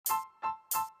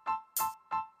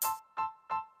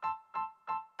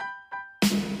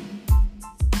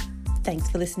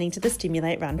Thanks for listening to the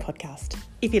Stimulate Run podcast.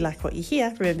 If you like what you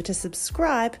hear, remember to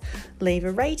subscribe, leave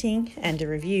a rating and a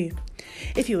review.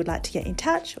 If you would like to get in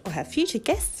touch or have future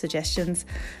guest suggestions,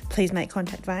 please make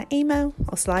contact via email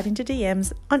or slide into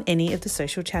DMs on any of the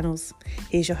social channels.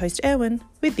 Here's your host Erwin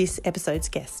with this episode's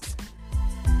guests.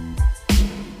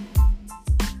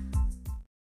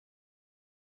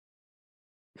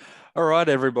 All right,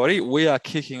 everybody, we are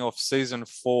kicking off season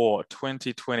 4,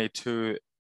 2022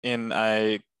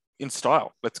 in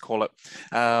style, let's call it.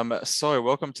 So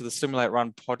welcome to the Stimulate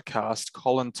Run podcast,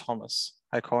 Colin Thomas.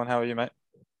 Hey, Colin, how are you, mate?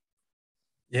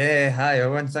 Yeah, hi,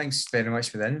 Owen. Thanks very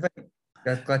much for the invite.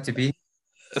 Glad to be.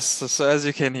 So as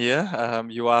you can hear,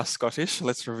 you are Scottish.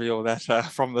 Let's reveal that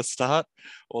from the start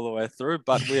all the way through.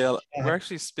 But we're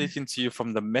actually speaking to you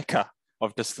from the Mecca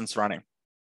of distance running.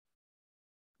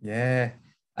 Yeah,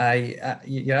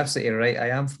 you're absolutely right. I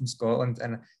am from Scotland,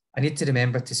 and I need to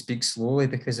remember to speak slowly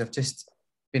because I've just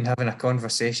been having a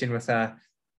conversation with a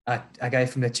guy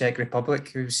from the Czech Republic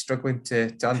who's struggling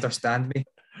to understand me.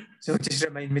 So just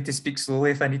remind me to speak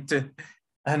slowly if I need to.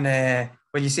 And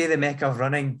when you say the Mecca of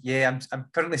running, yeah, I'm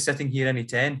currently sitting here in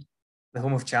E10, the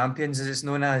home of champions, as it's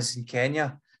known as in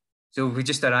Kenya. So we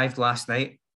just arrived last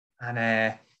night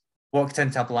and walked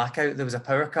into a blackout. There was a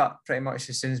power cut pretty much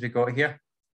as soon as we got here.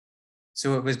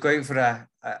 So it was going for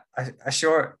a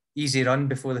short, easy run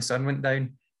before the sun went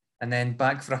down, and then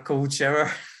back for a cold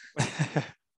shower.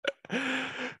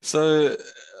 So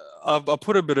I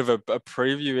put a bit of a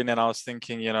preview in, and I was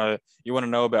thinking, you want to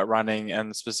know about running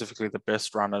and specifically the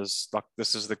best runners. Like,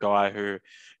 this is the guy who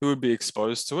would be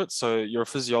exposed to it. So you're a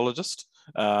physiologist,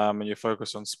 and you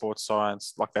focus on sports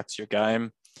science, like that's your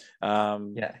game.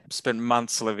 Spent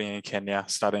months living in Kenya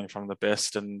studying from the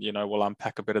best, and we'll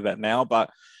unpack a bit of that now. But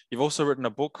you've also written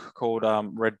a book called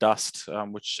Red Dust,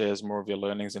 which shares more of your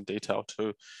learnings in detail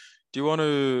too. Do you want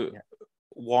to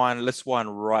let's wind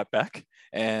right back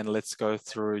and let's go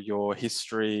through your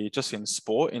history just in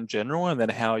sport in general, and then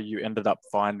how you ended up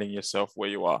finding yourself where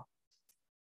you are?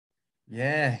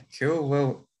 Yeah, cool.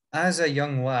 Well, as a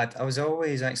young lad, I was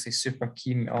always actually super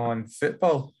keen on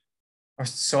football, or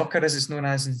soccer as it's known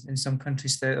as in some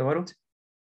countries throughout the world.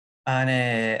 And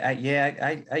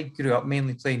I grew up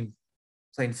mainly playing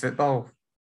football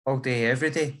all day, every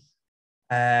day.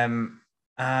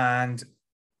 And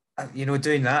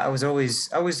doing that, I always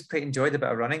quite enjoyed a bit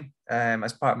of running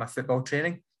as part of my football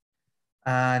training.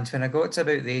 And when I got to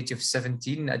about the age of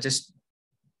 17, I just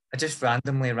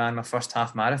randomly ran my first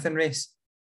half marathon race.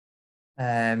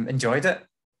 Enjoyed it.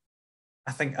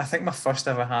 I think my first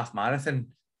ever half marathon,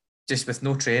 just with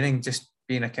no training, just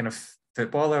being a kind of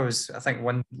footballer, was I think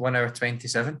 1 hour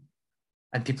 27.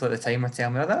 And people at the time were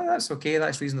telling me, "Oh, that's okay,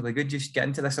 that's reasonably good. You should get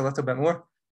into this a little bit more."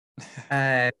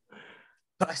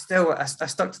 But I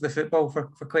stuck to the football for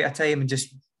quite a time and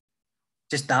just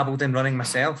dabbled in running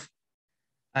myself.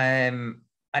 And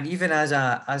even as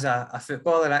a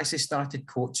footballer, I actually started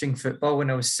coaching football when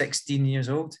I was 16 years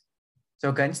old. So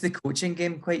I got into the coaching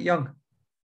game quite young,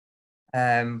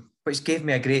 which gave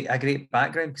me a great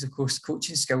background because, of course,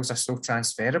 coaching skills are so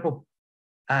transferable.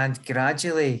 And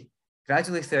gradually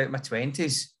throughout my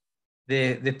 20s,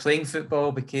 the playing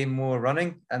football became more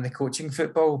running, and the coaching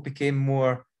football became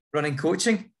more running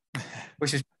coaching,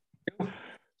 which is cool.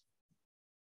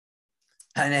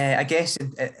 And I guess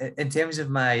in terms of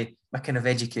my kind of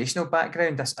educational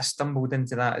background, I stumbled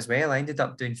into that as well. I ended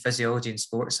up doing physiology and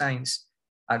sports science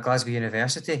at Glasgow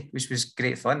University, which was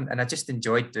great fun. And I just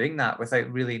enjoyed doing that without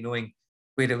really knowing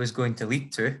where it was going to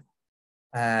lead to.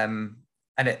 And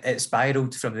it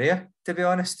spiraled from there, to be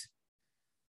honest.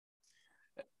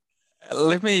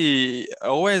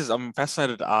 I'm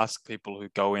fascinated to ask people who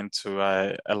go into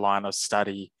a line of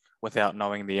study without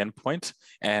knowing the end point,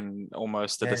 and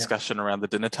almost a discussion around the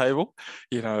dinner table,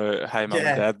 hey, mum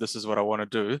and dad, this is what I want to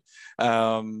do.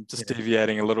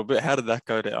 Deviating a little bit. How did that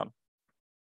go down?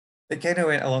 It kind of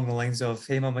went along the lines of,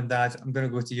 "Hey, mum and dad, I'm going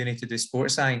to go to uni to do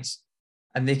sports science."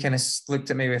 And they kind of looked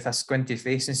at me with a squinty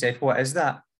face and said, "What is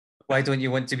that? Why don't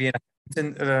you want to be an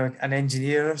accountant or an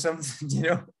engineer or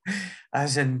something?"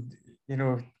 As in,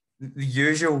 the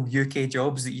usual UK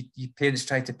jobs that your parents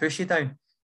try to push you down.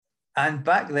 And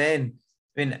back then,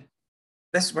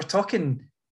 we're talking,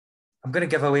 I'm going to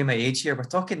give away my age here. We're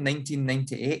talking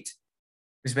 1998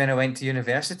 was when I went to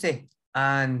university,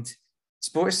 and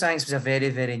sports science was a very,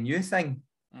 very new thing.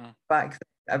 Back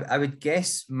then, I would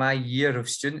guess my year of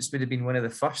students would have been one of the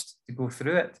first to go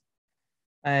through it.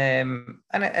 And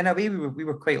in a way, we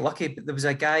were quite lucky, but there was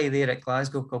a guy there at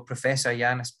Glasgow called Professor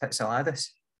Yanis Pitsaladis,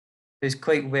 who's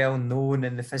quite well known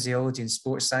in the physiology and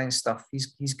sports science stuff.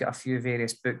 He's got a few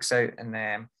various books out,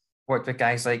 and worked with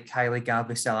guys like Haile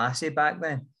Gebrselassie back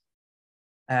then.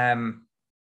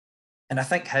 And I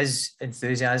think his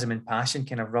enthusiasm and passion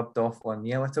kind of rubbed off on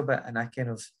me a little bit. And I kind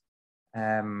of,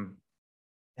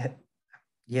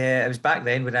 it was back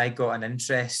then when I got an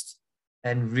interest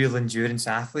in real endurance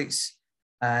athletes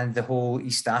and the whole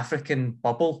East African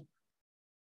bubble.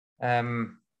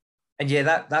 And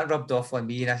yeah, that rubbed off on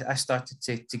me. And I started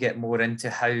to get more into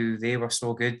how they were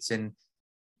so good. And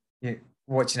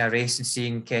watching a race and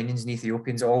seeing Kenyans and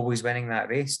Ethiopians always winning that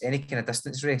race, any kind of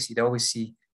distance race, you'd always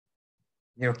see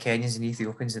Kenyans and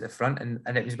Ethiopians at the front.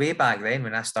 And it was way back then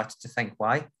when I started to think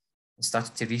why and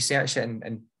started to research it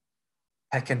and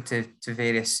pick into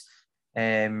various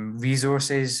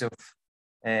resources of,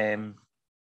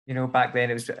 back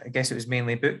then I guess it was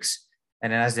mainly books.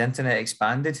 And then as the internet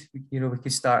expanded, we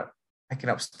could start picking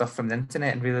up stuff from the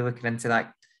internet and really looking into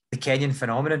the Kenyan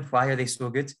phenomenon. Why are they so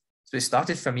good? So it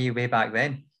started for me way back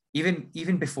then,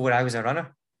 even before I was a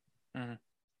runner. Mm.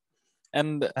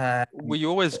 And were you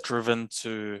always driven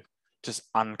to just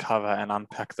uncover and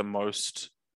unpack the most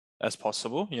as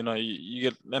possible? You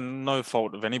get, and no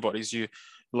fault of anybody's, a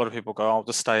lot of people go, I'll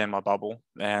just stay in my bubble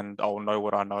and I'll know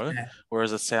what I know. Yeah.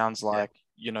 Whereas it sounds like,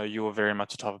 you were very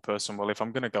much the type of person, well, if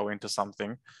I'm going to go into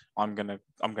something, I'm going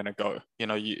to go.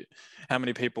 How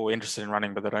many people are interested in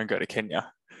running, but they don't go to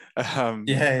Kenya?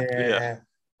 Yeah.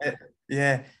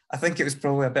 I think it was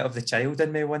probably a bit of the child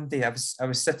in me one day. I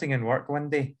was sitting in work one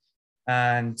day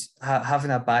and having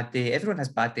a bad day. Everyone has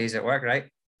bad days at work, right?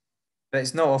 But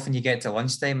it's not often you get to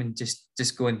lunchtime and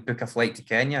just go and book a flight to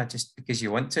Kenya just because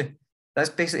you want to. That's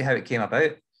basically how it came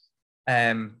about.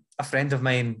 A friend of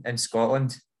mine in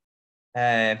Scotland,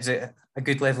 who's a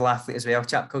good level athlete as well, a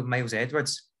chap called Miles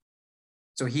Edwards.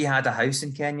 So he had a house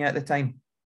in Kenya at the time,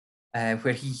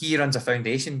 where he runs a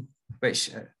foundation,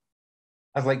 which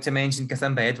I'd like to mention,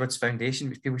 Gathimba Edwards Foundation,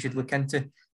 which people should look into.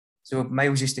 So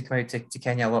Miles used to come out to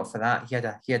Kenya a lot for that. He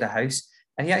had a house,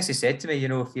 and he actually said to me,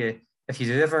 if you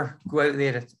do ever go out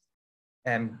there,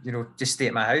 just stay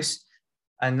at my house.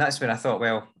 And that's when I thought,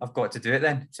 well, I've got to do it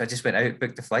then. So I just went out,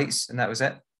 booked the flights, and that was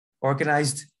it.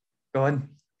 Organised, gone.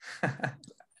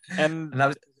 And that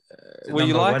was were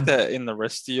you like that in the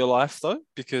rest of your life though?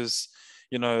 Because,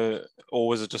 or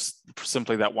was it just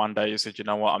simply that one day you said, you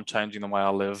know what, I'm changing the way I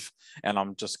live and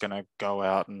I'm just going to go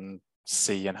out and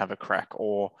see and have a crack?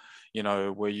 Or,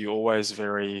 were you always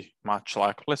very much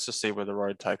like, let's just see where the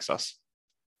road takes us?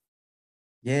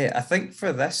 Yeah, I think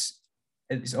for this,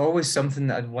 it's always something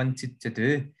that I'd wanted to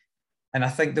do. And I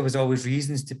think there was always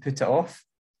reasons to put it off.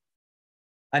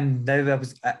 And now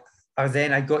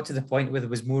I got to the point where there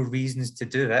was more reasons to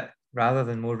do it rather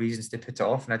than more reasons to put it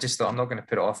off. And I just thought, I'm not going to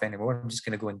put it off anymore. I'm just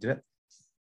going to go and do it.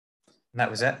 And that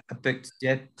was it. I booked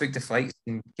the flights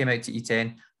and came out to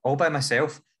E10 all by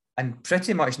myself and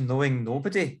pretty much knowing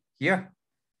nobody here.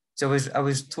 So I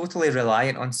was totally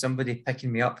reliant on somebody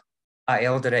picking me up at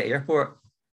Eldoret Airport.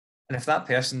 And if that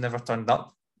person never turned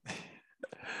up,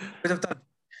 would have done.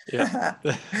 Yeah.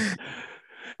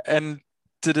 And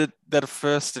did that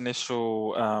first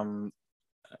initial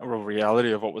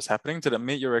reality of what was happening, did it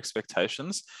meet your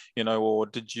expectations? Or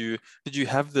did you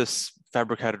have this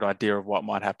fabricated idea of what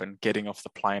might happen, getting off the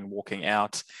plane, walking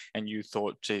out, and you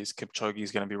thought, geez,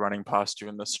 Kipchoge's going to be running past you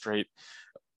in the street?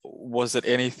 Was it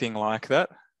anything like that?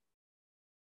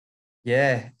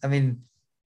 Yeah, I mean,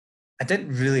 I didn't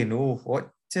really know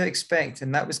what to expect,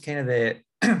 and that was kind of the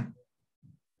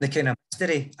kind of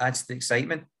mystery adds to the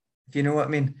excitement, if you know what I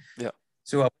mean. Yeah.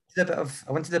 So I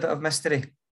wanted a bit of mystery,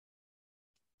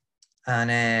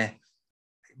 and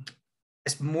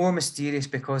it's more mysterious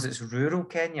because it's rural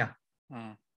Kenya.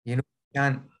 You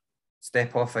can't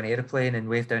step off an airplane and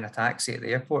wave down a taxi at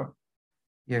the airport.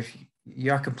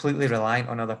 You're completely reliant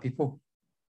on other people.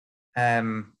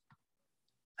 And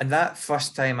that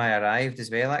first time I arrived as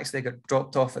well, actually, I got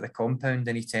dropped off at the compound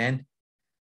in E10.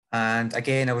 And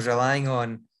again, I was relying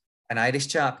on an Irish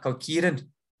chap called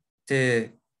Kieran who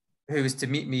was to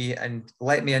meet me and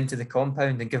let me into the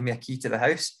compound and give me a key to the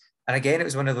house. And again, it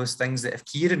was one of those things that if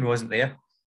Kieran wasn't there,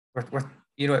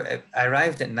 I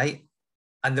arrived at night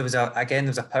and there was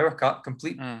a power cut,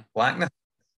 complete blackness.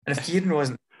 And if Kieran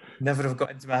wasn't, never have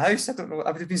got into my house. I don't know.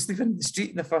 I would have been sleeping in the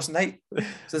street in the first night. So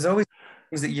there's always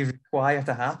things that you require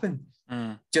to happen.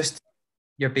 Just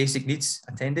your basic needs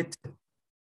attended to.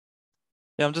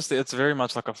 Yeah, it's very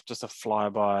much like just a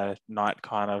fly-by night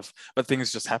kind of, but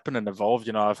things just happen and evolve.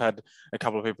 I've had a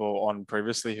couple of people on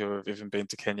previously who have even been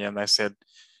to Kenya, and they said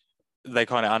they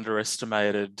kind of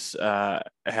underestimated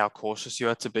how cautious you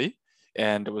had to be.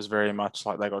 And it was very much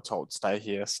like they got told, stay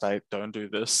here, don't do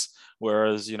this.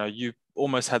 Whereas, you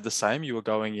almost had the same. You were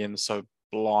going in so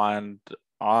blind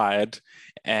eyed.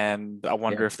 And I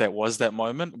wonder Yeah. if that was that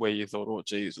moment where you thought, oh,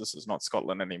 geez, this is not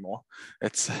Scotland anymore.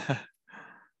 It's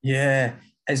Yeah,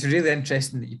 it's really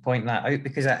interesting that you point that out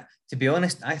because, to be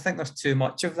honest, I think there's too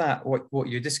much of that. What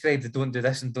you described, the don't do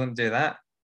this and don't do that.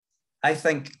 I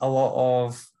think a lot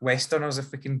of Westerners,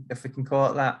 if we can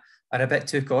call it that, are a bit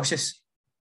too cautious.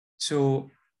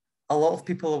 So a lot of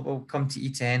people will come to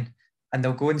E10 and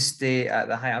they'll go and stay at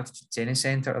the high altitude training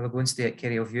centre, or they'll go and stay at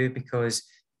Kerryview because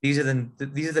these are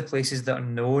the places that are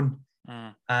known.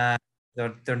 And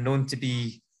they're known to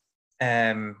be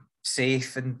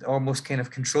safe and almost kind of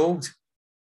controlled.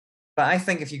 But I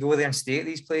think if you go there and stay at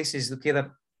these places, okay,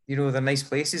 they're nice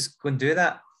places, go and do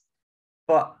that.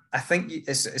 But I think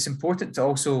it's important to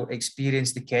also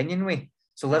experience the Kenyan way.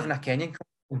 So live in a Kenyan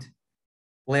compound,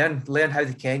 learn how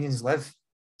the Kenyans live,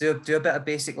 do a bit of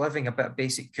basic living, a bit of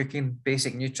basic cooking,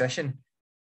 basic nutrition,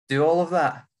 do all of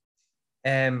that.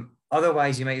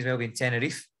 Otherwise, you might as well be in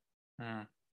Tenerife.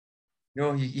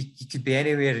 You could be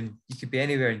anywhere, and you could be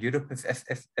anywhere in Europe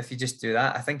if you just do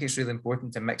that. I think it's really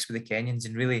important to mix with the Kenyans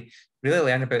and really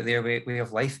learn about their way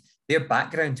of life, their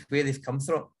background, where they've come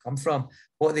from,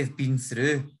 what they've been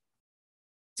through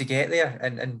to get there,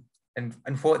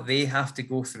 and what they have to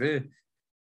go through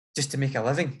just to make a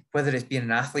living, whether it's being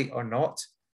an athlete or not.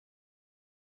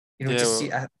 Just see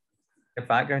the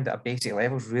background at a basic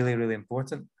level is really, really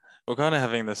important. We're kind of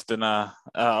having this dinner,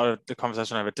 the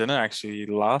conversation over dinner actually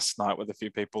last night with a few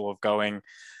people of going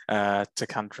to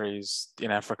countries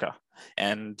in Africa.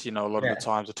 And, a lot of the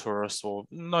times a tourist, or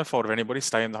no fault of anybody,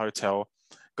 stay in the hotel,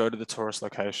 go to the tourist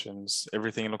locations.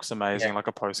 Everything looks amazing, like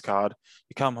a postcard.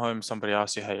 You come home, somebody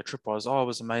asks you how your trip was. Oh, it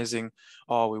was amazing.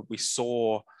 Oh, we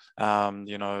saw,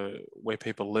 where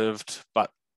people lived,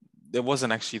 but it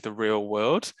wasn't actually the real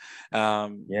world.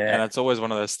 And it's always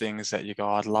one of those things that you go,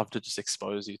 I'd love to just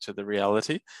expose you to the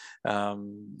reality,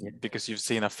 because you've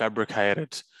seen a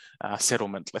fabricated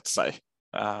settlement, let's say,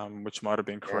 which might have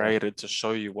been created to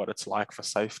show you what it's like for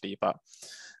safety. But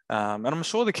and I'm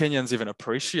sure the Kenyans even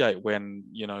appreciate when,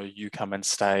 you come and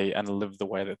stay and live the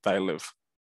way that they live.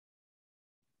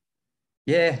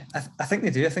 Yeah, I think they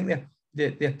do. I think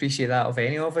they appreciate that of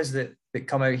any of us that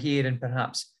come out here and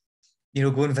perhaps,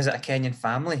 go and visit a Kenyan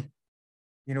family,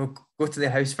 go to their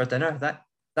house for dinner, that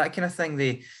kind of thing.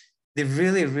 They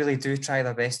really, really do try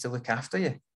their best to look after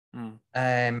you.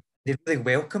 They really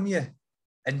welcome you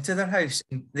into their house.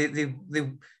 And they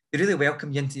really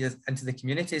welcome you into the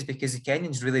communities, because the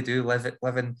Kenyans really do live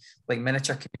in like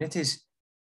miniature communities.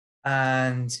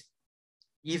 And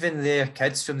even their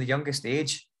kids from the youngest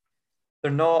age, they're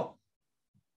not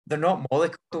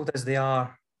mollycoddled as they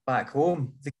are back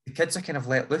home. The kids are kind of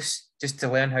let loose just to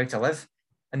learn how to live,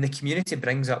 and the community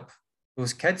brings up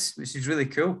those kids, which is really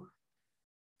cool.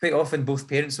 Quite often, both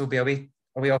parents will be away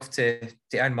off to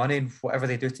earn money, and whatever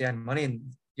they do to earn money,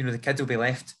 and the kids will be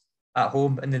left at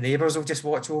home, and the neighbours will just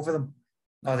watch over them,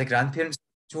 or the grandparents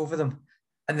watch over them,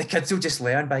 and the kids will just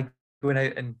learn by going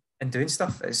out and doing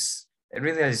stuff. It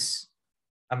really is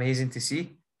amazing to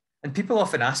see. And people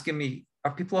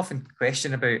often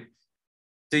question about,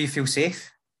 do you feel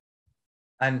safe?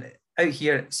 And out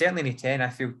here, certainly in E10, I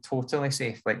feel totally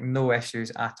safe, like no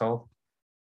issues at all.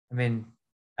 I mean,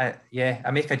 I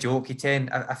make a joke, E10,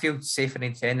 I feel safer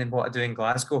in E10 than what I do in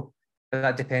Glasgow, but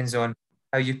that depends on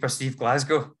how you perceive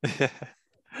Glasgow.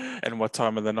 And what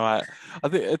time of the night. I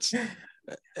think it's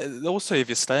also, if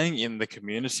you're staying in the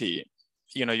community,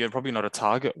 you're probably not a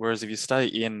target. Whereas if you stay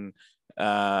in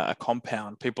a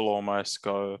compound, people almost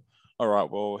go, all right,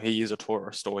 well, he is a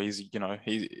tourist, or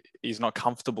he's not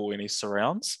comfortable in his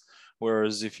surrounds.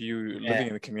 Whereas if you're living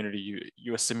in the community,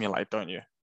 you assimilate, don't you?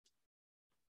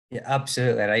 Yeah,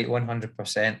 absolutely right,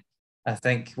 100%. I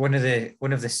think one of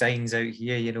the signs out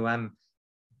here,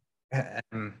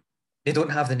 they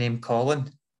don't have the name Colin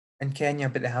in Kenya,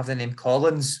 but they have the name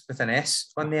Collins with an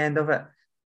S on the end of it.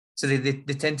 So they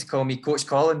tend to call me Coach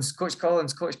Collins, Coach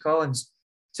Collins, Coach Collins.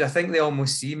 So I think they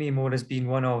almost see me more as being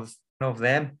one of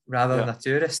them rather than a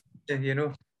tourist,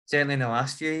 certainly in the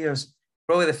last few years.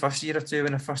 Probably the first year or two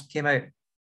when I first came out,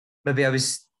 maybe I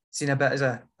was seen a bit as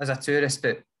a tourist,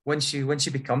 but once you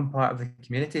become part of the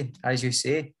community, as you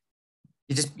say,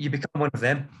 you become one of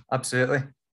them. Absolutely.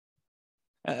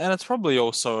 And it's probably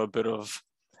also a bit of,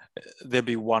 there'd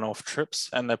be one-off trips,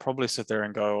 and they probably sit there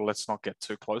and go, let's not get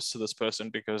too close to this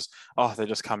person because, they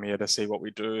just come here to see what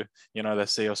we do. They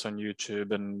see us on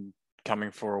YouTube and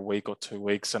coming for a week or 2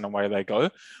 weeks and away they go.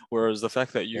 Whereas the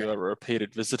fact that you are a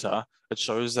repeated visitor, it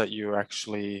shows that you're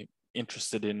actually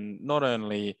interested in not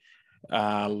only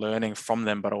learning from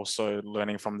them, but also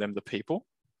learning from them, the people.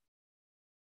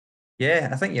 Yeah,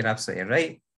 I think you're absolutely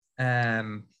right.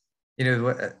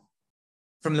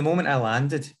 from the moment I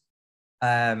landed,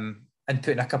 and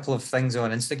putting a couple of things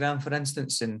on Instagram, for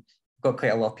instance, and got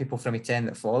quite a lot of people from E10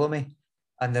 that follow me,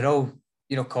 and they're all,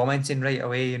 commenting right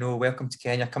away, welcome to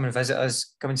Kenya, come and visit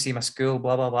us, come and see my school,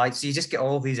 blah, blah, blah. So you just get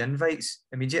all these invites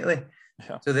immediately.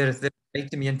 Yeah. So they're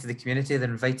inviting me into the community, they're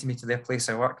inviting me to their place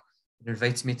of work, they're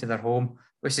inviting me to their home,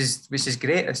 which is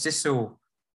great. It's just so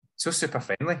super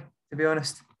friendly, to be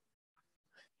honest.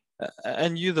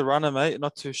 And you, the runner, mate,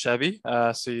 not too shabby.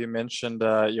 So you mentioned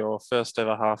your first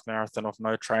ever half marathon of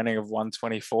no training of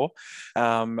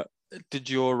 1:24. Did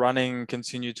your running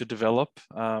continue to develop?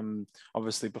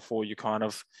 Obviously, before you kind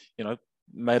of,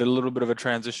 made a little bit of a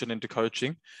transition into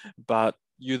coaching, but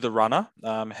you, the runner,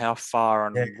 how far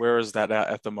and where is that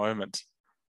at the moment?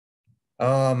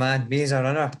 Oh man, me as a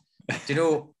runner. Do you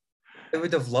know, I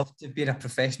would have loved to be a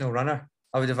professional runner.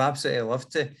 I would have absolutely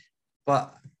loved to,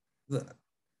 but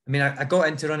I mean, I got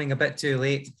into running a bit too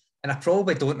late, and I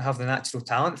probably don't have the natural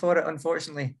talent for it,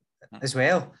 unfortunately, as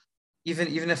well.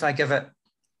 Even if I give it,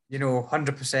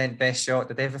 100% best shot,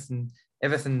 did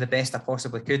everything the best I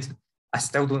possibly could, I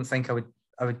still don't think I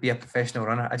would be a professional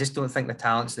runner. I just don't think the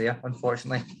talent's there,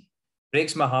 unfortunately.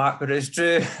 Breaks my heart, but it's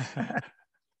true.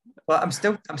 But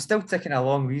I'm still ticking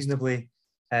along reasonably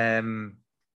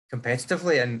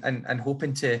competitively and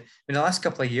hoping to. The last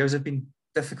couple of years have been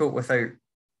difficult without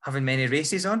having many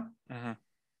races on,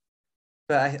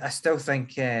 but I still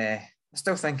think I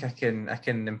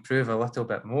can improve a little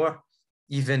bit more.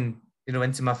 Even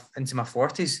into my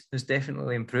 40s, there's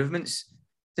definitely improvements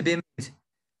to be made.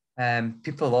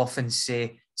 People often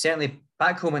say, certainly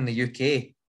back home in the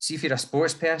UK, see if you're a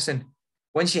sports person,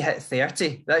 once you hit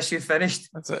 30, that's you finished.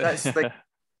 That's like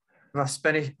I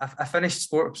finished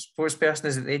sports person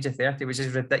is at the age of 30, which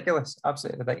is ridiculous,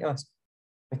 absolutely ridiculous.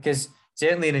 Because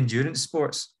certainly in endurance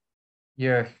sports,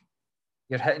 you're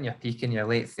hitting your peak in your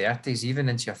late 30s, even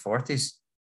into your 40s,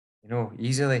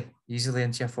 easily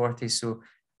into your 40s. So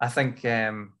I think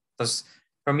there's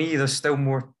still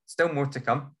more to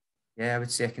come. Yeah, I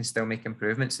would say I can still make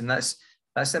improvements, and that's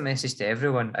the message to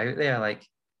everyone out there. Like,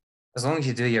 as long as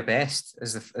you do your best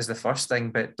is the first thing,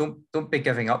 but don't be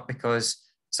giving up because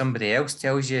somebody else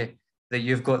tells you that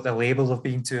you've got the label of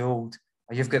being too old,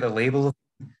 or you've got the label of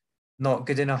not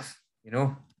good enough.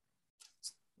 Don't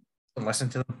listen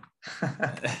to them.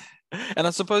 And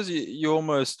I suppose you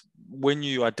almost, when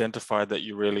you identify that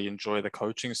you really enjoy the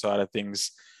coaching side of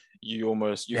things, you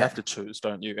have to choose,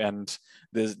 don't you? And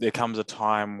there comes a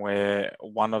time where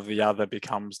one of the other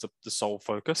becomes the sole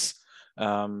focus.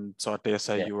 So I dare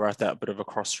say you were at that bit of a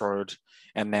crossroad,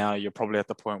 and now you're probably at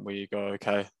the point where you go,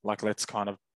 okay, like, let's kind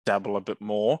of dabble a bit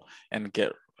more and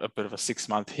get a bit of a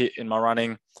 6-month hit in my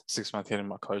running, 6-month hit in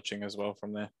my coaching as well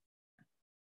from there.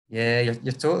 Yeah,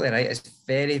 you're totally right. It's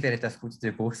very, very difficult to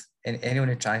do both. And anyone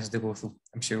who tries to do both,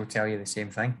 I'm sure will tell you the same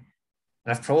thing.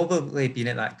 And I've probably been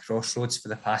at that crossroads for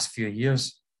the past few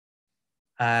years.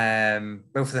 For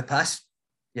the past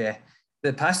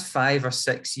 5 or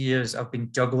 6 years, I've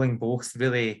been juggling both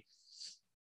really.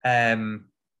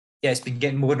 It's been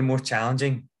getting more and more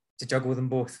challenging to juggle them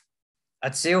both.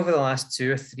 I'd say over the last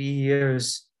 2 or 3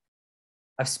 years,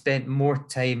 I've spent more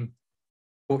time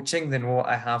coaching than what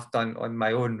I have done on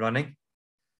my own running.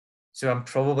 So I'm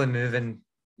probably moving,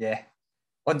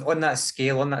 on that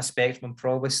scale, on that spectrum, I'm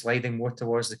probably sliding more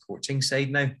towards the coaching side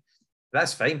now. But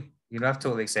that's fine. I've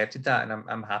totally accepted that, and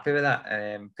I'm happy with that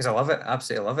because I love it. I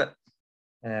absolutely love it.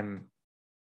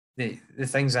 The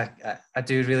things I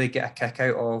do really get a kick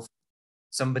out of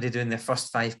somebody doing their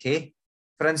first 5K,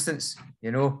 for instance,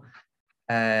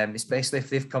 especially if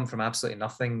they've come from absolutely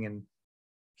nothing and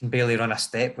can barely run a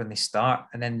step when they start,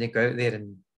 and then they go out there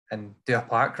and do a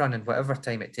park run in whatever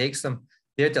time it takes them.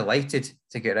 They're delighted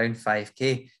to get around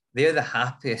 5K. They're the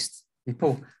happiest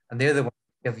people, and they're the ones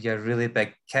who give you a really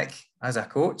big kick as a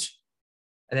coach.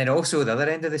 And then also the other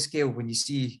end of the scale, when you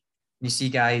see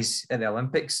guys at the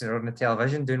Olympics or on the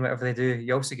television doing whatever they do,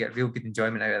 you also get real good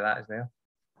enjoyment out of that as well.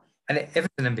 And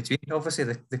everything in between, obviously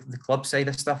the club side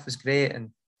of stuff is great, and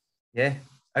I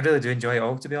really do enjoy it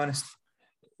all, to be honest.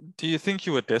 Do you think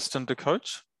you were destined to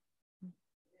coach?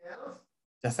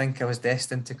 I think I was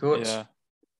destined to coach. Yeah.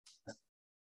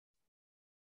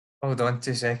 Hold on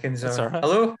 2 seconds. That's all right.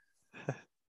 Hello?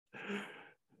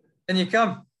 Can you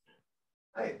come?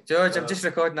 Hi. George, I'm just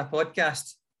recording a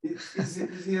podcast. Is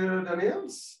here Daniel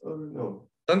or no?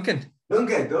 Duncan.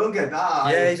 Duncan.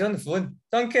 Yeah, he's on the phone.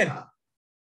 Duncan.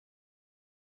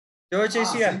 George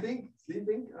is here.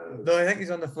 Sleeping? No, I think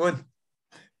he's on the phone.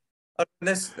 I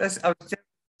was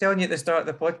telling you at the start of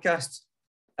the podcast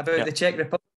about the Czech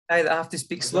Republic guy that I have to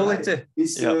speak slowly to.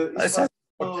 That's it.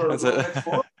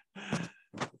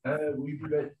 Will you be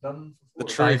done The for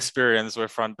true 5. experience where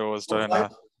front doors don't.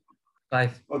 5?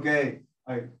 5. Okay.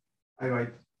 I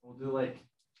right. We'll do like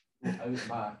out and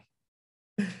back.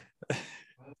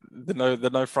 The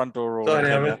no front door rule. Sorry,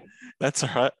 in I Kenya. was- That's all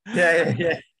right.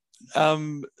 Yeah.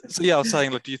 So yeah, I was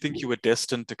saying, look, do you think you were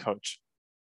destined to coach?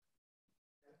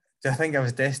 Do I think I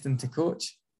was destined to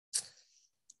coach?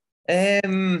 I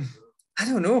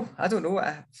don't know.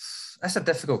 That's a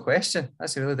difficult question.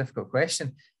 That's a really difficult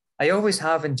question. I always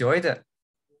have enjoyed it.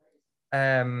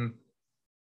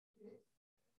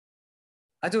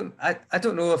 I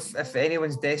don't know if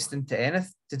anyone's destined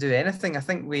to do anything. I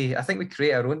think we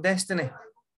create our own destiny,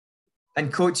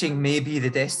 and coaching may be the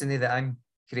destiny that I'm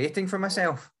creating for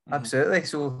myself. Mhm. Absolutely.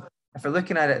 So if we're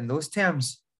looking at it in those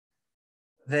terms,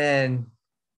 then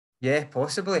yeah,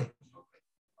 possibly.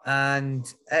 And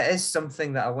it is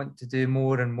something that I want to do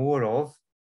more and more of,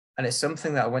 and it's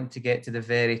something that I want to get to the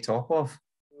very top of.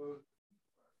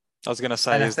 I was going to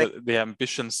say And I is that the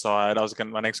ambition side.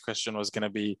 My next question was going to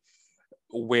be,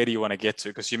 where do you want to get to?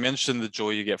 Because you mentioned the joy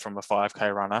you get from a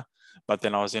 5K runner, but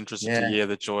then I was interested to Yeah. hear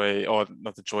the joy, or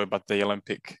not the joy, but the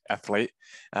Olympic athlete.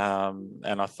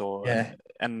 And I thought, Yeah.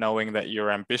 and knowing that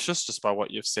you're ambitious just by what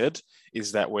you've said,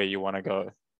 is that where you want to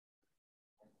go?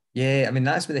 Yeah, I mean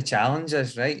that's what the challenge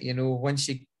is, right? You know, once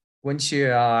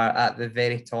you are at the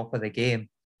very top of the game,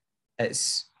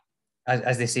 it's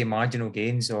as they say, marginal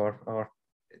gains, or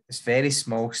it's very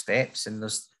small steps, and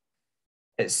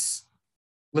it's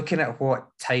looking at what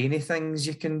tiny things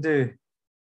you can do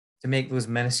to make those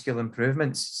minuscule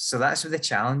improvements. So that's where the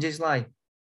challenges lie.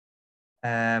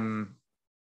 And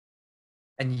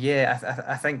yeah,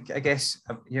 I guess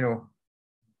you know,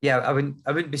 yeah, I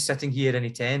wouldn't be sitting here in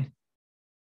E10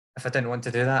 if I didn't want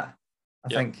to do that. I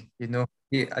Yep. think, you know,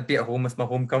 I'd be at home with my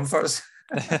home comforts.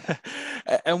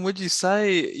 And would you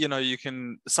say,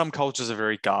 some cultures are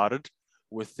very guarded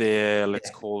with their, let's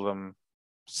Yeah. call them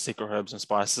secret herbs and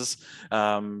spices.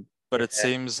 But it Yeah.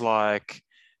 seems like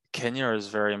Kenya is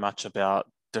very much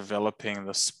about developing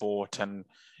the sport, and,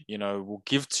 we'll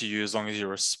give to you as long as you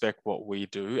respect what we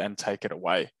do and take it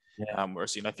away. Yeah.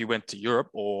 Whereas, if you went to Europe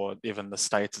or even the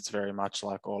States, it's very much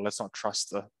like, oh, let's not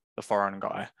trust the foreign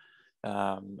guy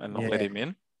and not let Yeah. him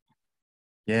in.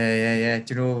 Yeah.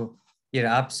 Do you know, you're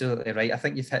absolutely right. I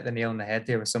think you've hit the nail on the head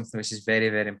there with something which is very,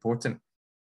 very important.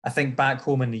 I think back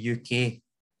home in the UK,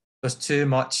 there's too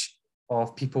much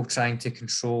of people trying to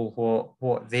control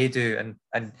what they do.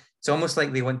 And it's almost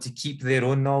like they want to keep their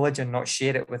own knowledge and not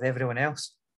share it with everyone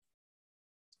else.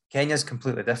 Kenya's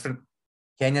completely different.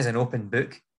 Kenya's an open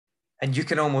book, and you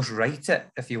can almost write it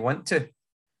if you want to.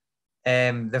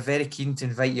 They're very keen to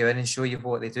invite you in and show you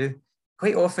what they do.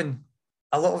 Quite often,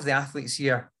 a lot of the athletes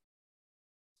here,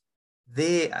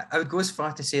 I would go as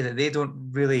far to say that they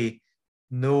don't really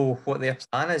know what their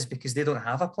plan is because they don't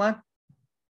have a plan.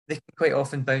 They can quite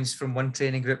often bounce from one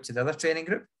training group to the other training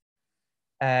group.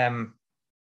 Probably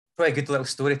a good little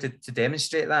story to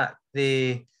demonstrate that.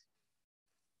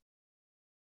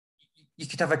 You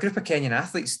could have a group of Kenyan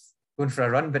athletes going for a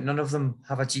run, but none of them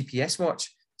have a GPS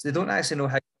watch. So they don't actually know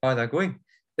how far they're going,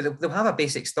 but they'll have a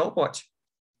basic stopwatch.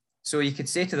 So you could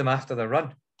say to them after the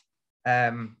run,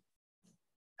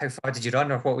 how far did you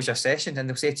run, or what was your session? And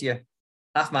they'll say to you,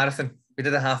 half marathon. We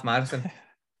did a half marathon.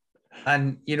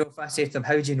 And, if I say to them,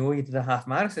 how do you know you did a half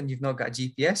marathon? You've not got a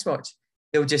GPS watch.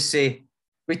 They'll just say,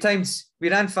 we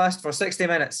ran fast for 60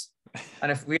 minutes.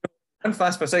 And if we run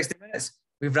fast for 60 minutes,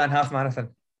 we've ran half marathon.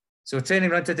 So training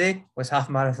run today was half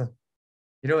marathon.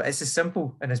 It's as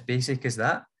simple and as basic as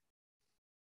that.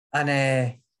 And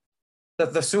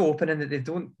they're so open in that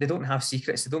they don't have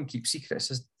secrets. They don't keep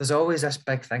secrets. There's always this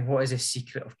big thing. What is the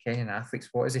secret of Kenyan athletes?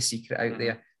 What is the secret out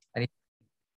there? And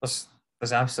there's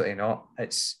absolutely not.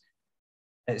 It's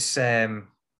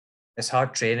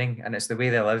hard training, and it's the way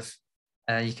they live.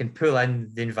 You can pull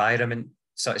in the environment,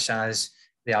 such as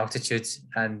the altitude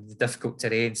and the difficult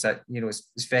terrain. So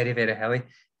it's very, very hilly,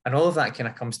 and all of that kind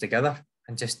of comes together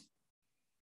and just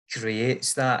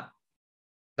creates that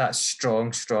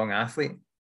strong athlete.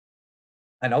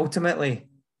 And ultimately,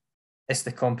 it's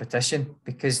the competition,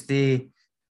 because they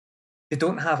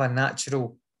don't have a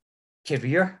natural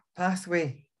career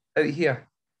pathway out here.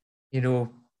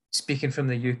 Speaking from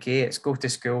the UK, it's go to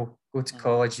school, go to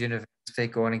college, university,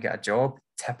 go on and get a job,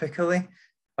 typically.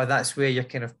 But that's where you're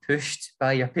kind of pushed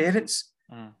by your parents.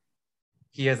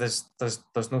 Here, there's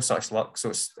no such luck. So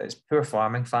it's poor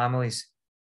farming families,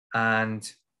 and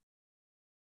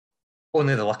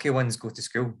only the lucky ones go to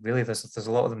school. Really, there's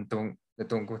a lot of them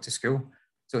don't go to school.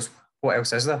 So what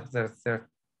else is there? They're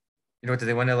do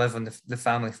they want to live on the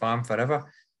family farm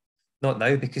forever? Not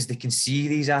now, because they can see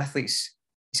these athletes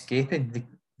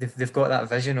escaping. they've got that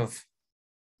vision of,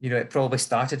 it probably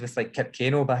started with like Kip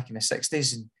Keino back in the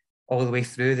 60s, and all the way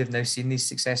through, they've now seen these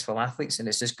successful athletes, and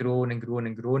it's just grown and grown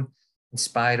and grown and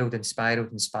spiraled and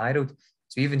spiraled and spiraled.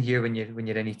 So even here, when you're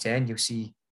in E10, you'll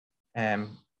see,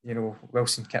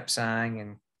 Wilson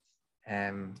Kipsang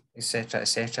and etc.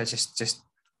 just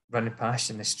running past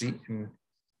in the street,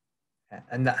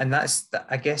 and that's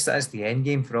I guess that is the end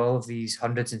game for all of these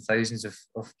hundreds and thousands of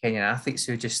Kenyan athletes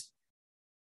who just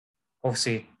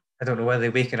obviously, I don't know whether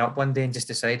they're waking up one day and just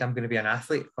decide I'm going to be an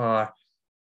athlete, or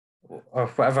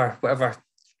whatever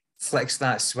flicks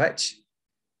that switch.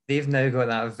 They've now got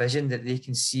that vision that they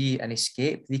can see an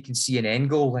escape, they can see an end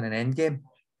goal and an end game,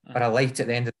 or a light at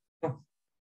the end of the tunnel.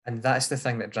 And that's the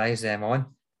thing that drives them on.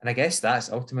 And I guess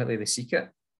that's ultimately the secret.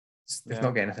 They've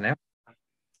not got anything else.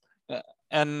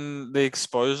 And the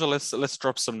exposure, let's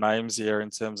drop some names here in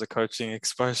terms of coaching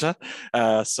exposure.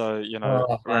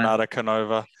 Renata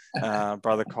Canova,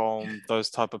 Brother Colm, those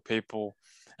type of people.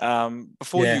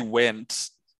 Before you went,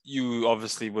 you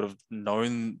obviously would have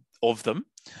known of them.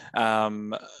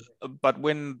 But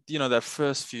when, that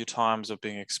first few times of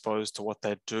being exposed to what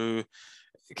they do,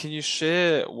 can you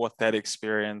share what that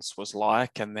experience was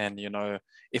like? And then,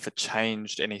 if it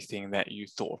changed anything that you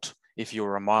thought, if you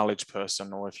were a mileage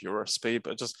person or if you were a speed,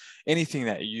 but just anything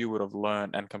that you would have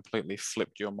learned and completely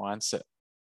flipped your mindset.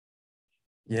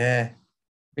 Yeah.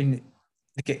 I mean,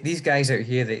 these guys out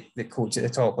here that coach at the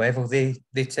top level, they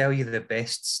tell you the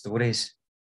best stories.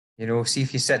 See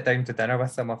if you sit down to dinner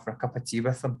with them or for a cup of tea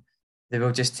with them, they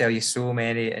will just tell you so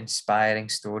many inspiring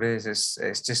stories.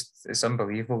 It's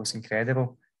unbelievable. It's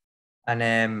incredible.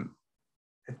 And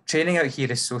training out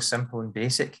here is so simple and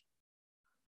basic.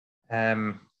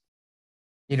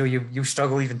 You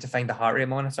struggle even to find a heart rate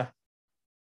monitor.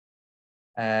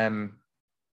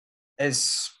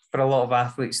 It's for a lot of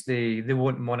athletes, they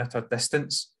won't monitor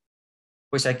distance,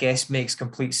 which I guess makes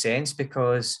complete sense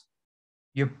because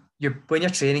when you're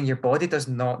training, your body does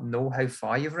not know how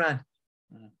far you've ran.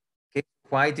 Okay,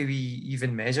 why do we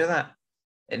even measure that?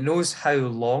 It knows how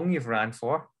long you've ran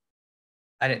for,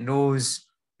 and it knows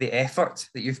the effort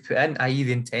that you've put in, i.e.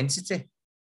 the intensity.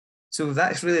 So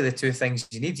that's really the two things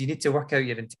you need. You need to work out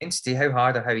your intensity, how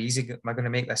hard or how easy am I going to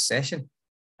make this session,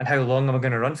 and how long am I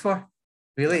going to run for,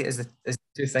 really, is the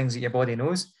two things that your body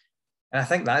knows. And I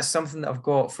think that's something that I've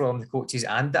got from the coaches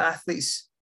and the athletes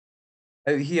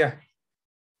out here.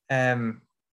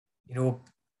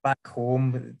 Back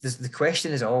home, the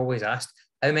question is always asked,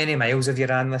 how many miles have you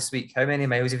ran this week? How many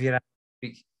miles have you ran this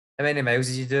week? How many miles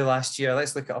did you do last year?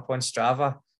 Let's look it up on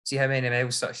Strava, see how many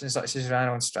miles such and such has ran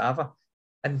on Strava.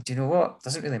 And do you know what? It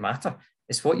doesn't really matter.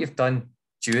 It's what you've done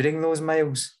during those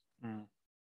miles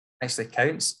actually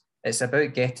counts. It's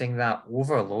about getting that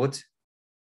overload,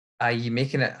 i.e.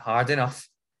 making it hard enough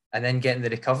and then getting the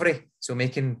recovery. So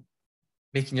making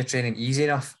your training easy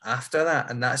enough after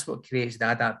that. And that's what creates the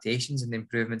adaptations and the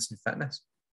improvements in fitness.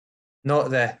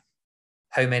 Not the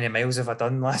how many miles have I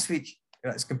done last week?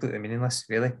 That's completely meaningless,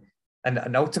 really.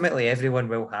 And ultimately, everyone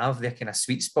will have their kind of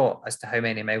sweet spot as to how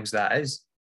many miles that is.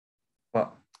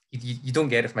 But you don't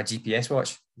get it from a GPS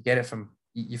watch. You get it from,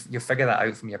 you figure that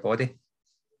out from your body.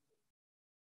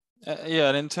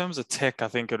 And in terms of tech, I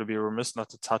think it would be remiss not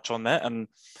to touch on that. And,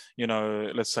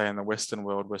 let's say in the Western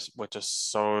world, we're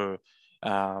just so,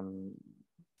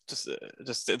 just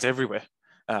it's everywhere.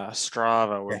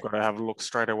 Strava, we've got to have a look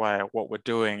straight away at what we're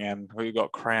doing and who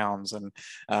got crowns. And,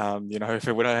 if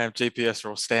we don't have GPS,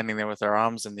 we're all standing there with our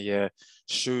arms in the air,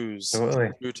 shoes,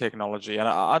 shoe technology. And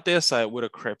I dare say it would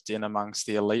have crept in amongst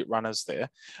the elite runners there.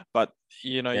 But,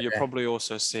 you're probably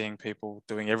also seeing people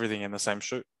doing everything in the same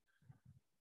shoe.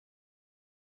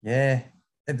 Yeah,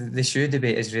 the shoe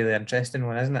debate is really interesting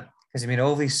one, isn't it? Because,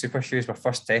 all these super shoes were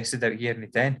first tested out here in the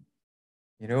 10.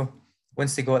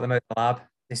 Once they got them out of the lab,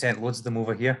 they sent loads of them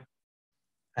over here.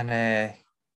 And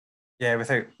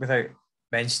without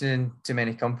mentioning too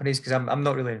many companies, because I'm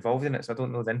not really involved in it, so I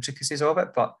don't know the intricacies of it,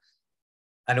 but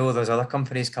I know there's other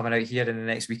companies coming out here in the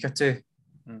next week or two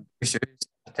who should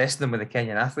test them with the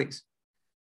Kenyan athletes.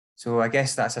 So I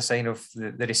guess that's a sign of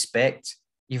the respect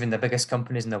even the biggest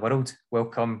companies in the world will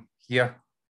come here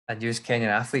and use Kenyan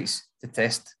athletes to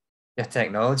test your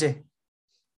technology.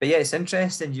 But yeah, it's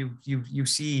interesting. You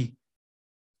see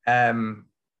a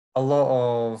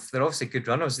lot of, they're obviously good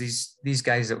runners. These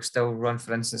guys that will still run,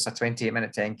 for instance, a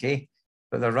 28-minute 10K,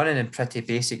 but they're running in pretty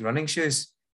basic running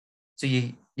shoes. So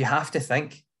you have to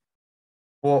think,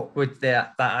 what would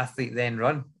that athlete then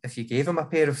run if you gave him a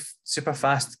pair of super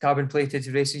fast carbon-plated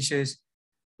racing shoes?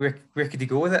 Where could he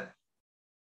go with it?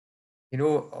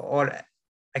 Or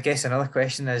I guess another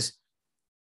question is,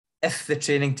 if the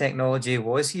training technology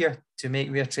was here to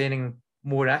make their training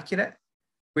more accurate,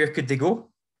 where could they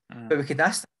go? Mm. But we could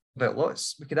ask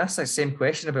that same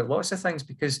question about lots of things,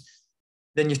 because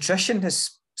the nutrition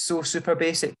is so super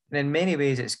basic. And in many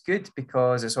ways it's good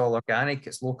because it's all organic,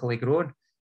 it's locally grown.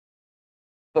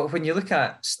 But when you look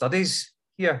at studies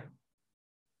here,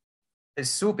 it's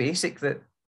so basic that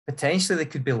potentially they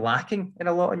could be lacking in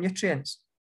a lot of nutrients.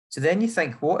 So then you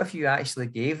think, what if you actually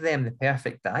gave them the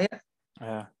perfect diet?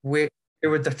 Yeah. Where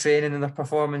would their training and their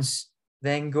performance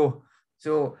then go?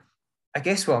 So I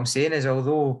guess what I'm saying is,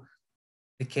 although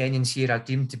the Kenyans here are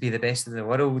deemed to be the best in the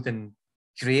world and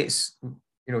creates,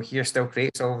 here still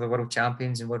creates all of the world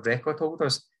champions and world record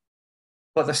holders,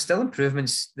 but there's still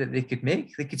improvements that they could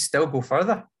make. They could still go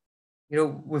further.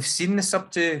 We've seen the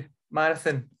sub 2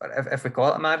 marathon, or if we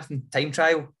call it a marathon, time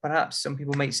trial, perhaps some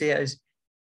people might say it is.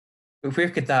 But where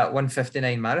could that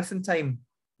 1:59 marathon time,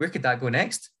 where could that go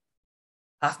next?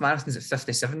 Half marathons at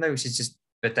 57 now, which is just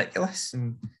ridiculous.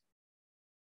 And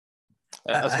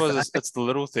I suppose it's the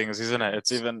little things, isn't it?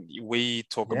 It's even, we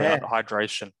talk about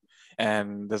hydration,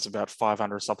 and there's about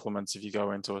 500 supplements if you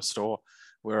go into a store.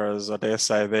 Whereas I dare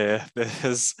say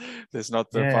there's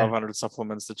not the 500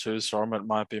 supplements to choose from. It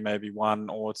might be maybe one,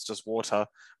 or it's just water,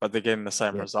 but they're getting the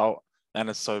same result. And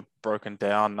it's so broken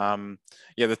down.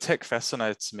 The tech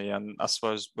fascinates me. And I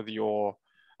suppose with your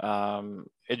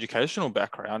educational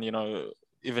background,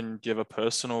 even do you have a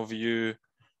personal view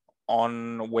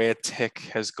on where tech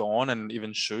has gone, and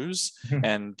even shoes?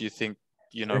 And do you think,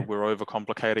 we're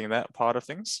overcomplicating that part of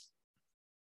things?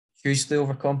 Hugely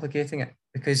overcomplicating it,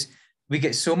 because we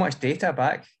get so much data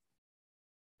back,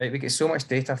 right? We get so much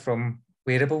data from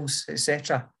wearables,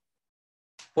 etc.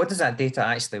 What does that data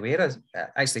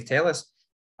actually tell us?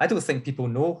 I don't think people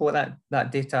know what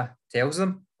that data tells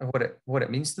them or what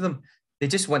it means to them. They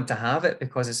just want to have it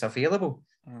because it's available.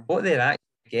 What they're actually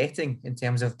getting in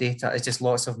terms of data is just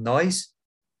lots of noise.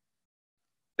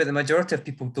 But the majority of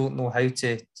people don't know how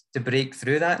to break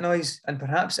through that noise. And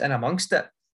perhaps in amongst it,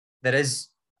 there is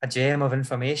a gem of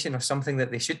information or something that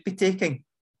they should be taking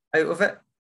out of it.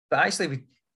 But actually,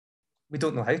 we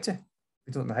don't know how to.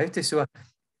 We don't know how to. So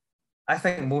I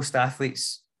think most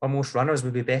athletes or most runners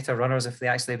would be better runners if they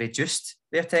actually reduced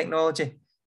their technology.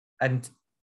 And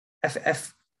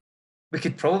if we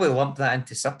could probably lump that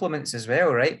into supplements as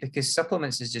well, right? Because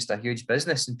supplements is just a huge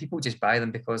business and people just buy them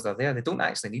because they're there. They don't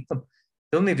actually need them.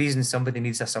 The only reason somebody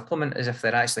needs a supplement is if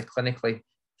they're actually clinically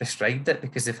prescribed it,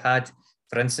 because they've had,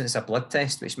 for instance, a blood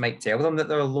test which might tell them that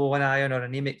they're low in iron or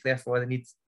anemic, therefore they need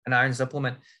an iron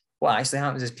supplement. What actually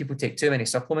happens is people take too many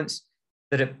supplements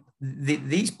that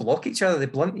these block each other, they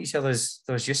blunt each other's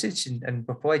usage, and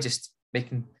we're probably just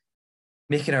making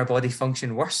our body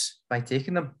function worse by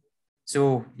taking them.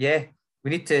 So yeah,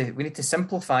 we need to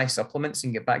simplify supplements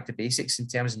and get back to basics in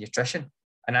terms of nutrition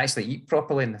and actually eat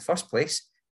properly in the first place.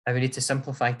 And we need to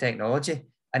simplify technology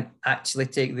and actually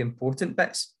take the important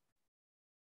bits.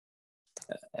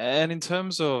 And in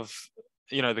terms of,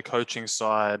 the coaching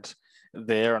side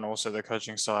there and also the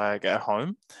coaching side at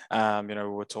home,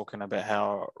 we're talking about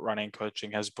how running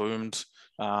coaching has boomed,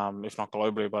 if not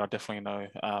globally, but I definitely know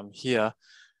here.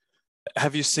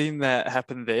 Have you seen that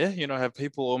happen there? Have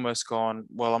people almost gone,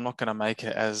 well, I'm not going to make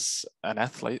it as an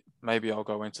athlete. Maybe I'll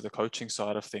go into the coaching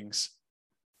side of things.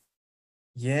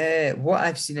 Yeah, what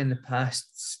I've seen in the past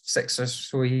 6 or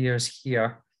so years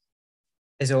here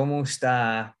is almost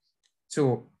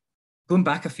so going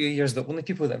back a few years, the only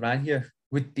people that ran here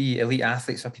would be elite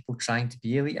athletes or people trying to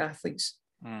be elite athletes.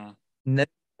 Now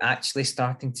actually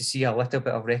starting to see a little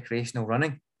bit of recreational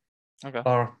running. Okay.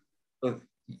 Or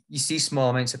you see small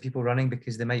amounts of people running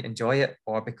because they might enjoy it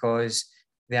or because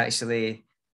they actually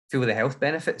feel the health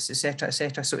benefits, etc.,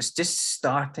 etc. So it's just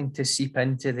starting to seep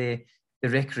into the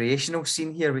recreational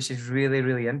scene here, which is really,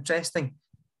 really interesting.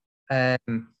 And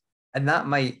that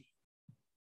might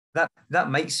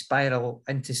spiral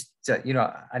into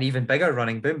an even bigger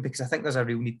running boom, because I think there's a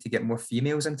real need to get more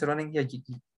females into running here.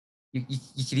 You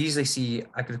could easily see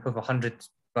a group of 100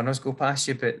 runners go past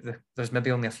you, but there's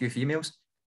maybe only a few females.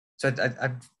 So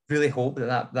I really hope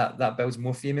that builds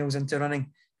more females into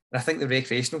running. And I think the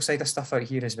recreational side of stuff out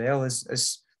here as well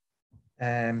is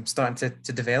starting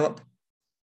to develop.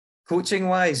 Coaching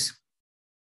wise,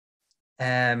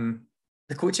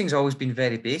 the coaching's always been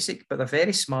very basic, but they're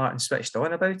very smart and switched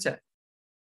on about it.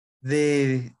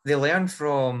 They learn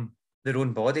from their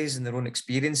own bodies and their own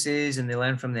experiences, and they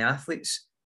learn from the athletes.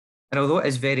 And although it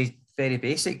is very, very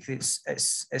basic,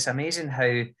 it's amazing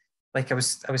how, like I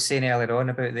was saying earlier on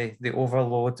about the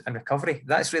overload and recovery.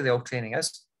 That's really all training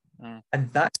is,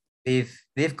 and that's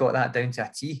they've got that down to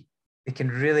a T. They can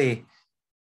really,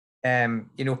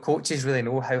 coaches really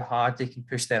know how hard they can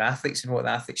push their athletes and what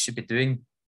the athletes should be doing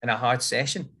in a hard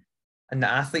session. And the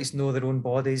athletes know their own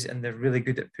bodies and they're really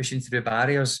good at pushing through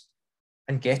barriers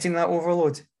and getting that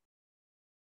overload.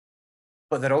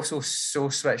 But they're also so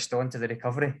switched on to the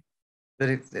recovery.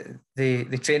 They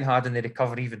train hard and they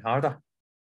recover even harder.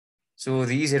 So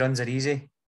the easy runs are easy.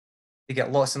 They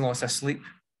get lots and lots of sleep,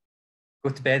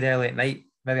 go to bed early at night,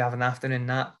 maybe have an afternoon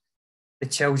nap. They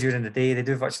chill during the day. They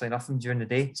do virtually nothing during the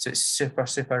day. So it's super,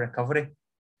 super recovery.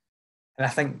 And I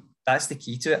think that's the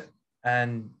key to it.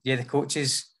 And yeah, the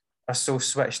coaches are so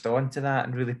switched on to that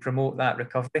and really promote that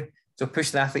recovery. So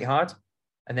push the athlete hard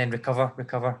and then recover.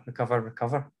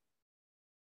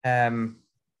 And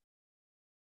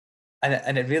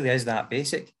it really is that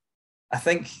basic. I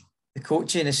think the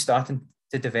coaching is starting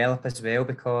to develop as well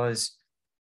because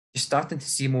you're starting to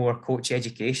see more coach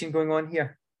education going on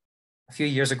here. A few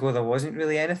years ago, there wasn't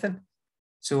really anything.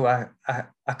 So a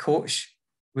coach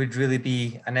would really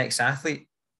be an ex-athlete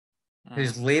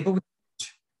who's labelled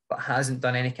but hasn't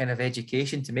done any kind of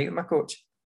education to make them a coach.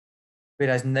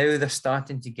 Whereas now they're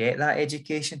starting to get that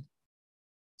education.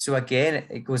 So again,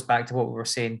 it goes back to what we were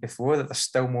saying before, that there's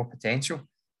still more potential,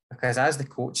 because as the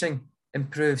coaching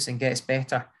improves and gets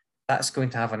better, that's going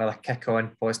to have another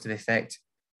kick-on positive effect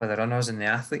for the runners and the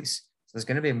athletes. So there's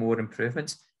going to be more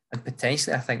improvements and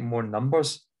potentially, I think, more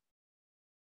numbers,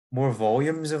 more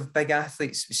volumes of big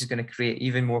athletes, which is going to create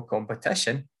even more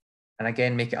competition and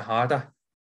again, make it harder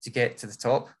to get to the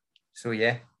top. So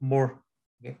yeah, more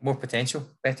potential,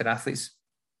 better athletes.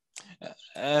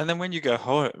 And then when you go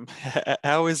home,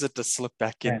 how is it to slip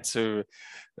back into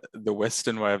the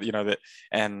Western way of,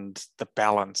 and the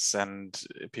balance and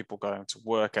people going to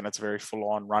work and it's very full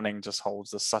on? Running just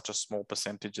holds such a small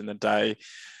percentage in the day.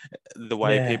 The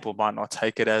way people might not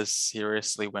take it as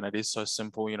seriously when it is so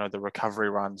simple, the recovery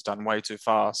run's done way too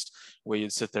fast, where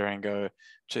you'd sit there and go,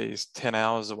 geez, 10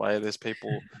 hours away, there's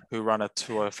people who run a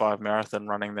 2:05 marathon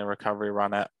running their recovery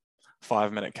run at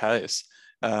 5-minute Ks.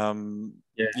 I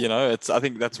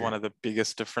think that's one of the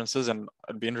biggest differences, and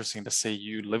it'd be interesting to see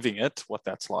you living it, what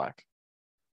that's like.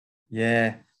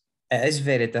 Yeah, it is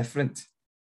very different.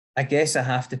 I guess I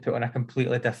have to put on a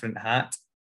completely different hat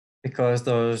because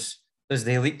there's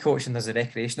the elite coach and there's the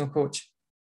recreational coach,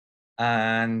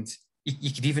 and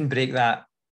you could even break that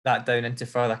down into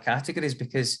further categories,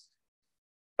 because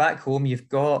back home you've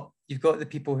got the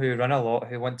people who run a lot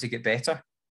who want to get better.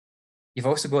 You've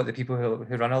also got the people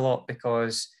who run a lot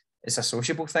because it's a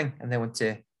sociable thing and they want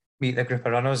to meet a group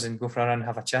of runners and go for a run and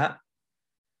have a chat.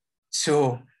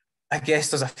 So I guess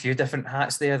there's a few different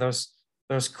hats there.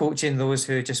 There's coaching those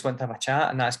who just want to have a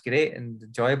chat, and that's great and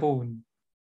enjoyable.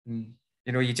 And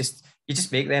you just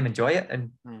make them enjoy it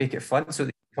and make it fun so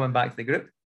they're coming back to the group.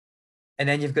 And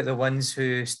then you've got the ones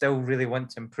who still really want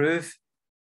to improve,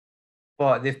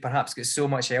 but they've perhaps got so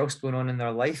much else going on in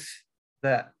their life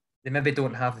that they maybe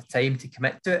don't have the time to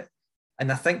commit to it.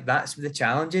 And I think that's where the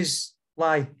challenges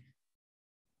lie.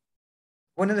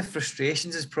 One of the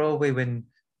frustrations is probably when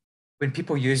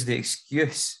people use the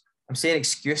excuse, I'm saying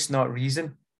excuse, not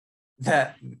reason,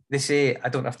 that they say, I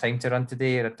don't have time to run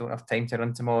today, or I don't have time to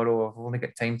run tomorrow, or I've only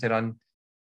got time to run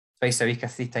twice a week or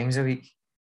 3 times a week.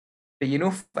 But you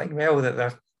know fine well that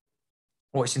they're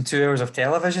watching 2 hours of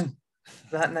television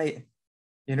that night,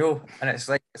 and it's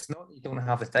like, it's not that you don't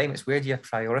have the time, it's where do your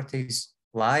priorities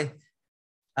lie.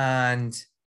 And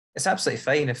it's absolutely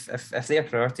fine if their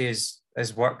priority is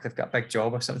work, they've got a big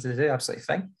job or something to do, absolutely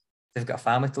fine. They've got a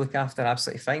family to look after,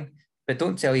 absolutely fine. But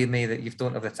don't tell me that you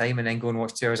don't have the time and then go and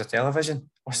watch 2 hours of television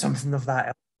or something of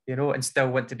that, and still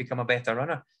want to become a better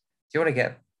runner. If you want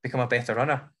to become a better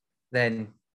runner, then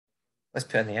let's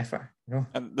put in the effort,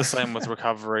 And the same with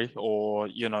recovery or,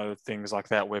 things like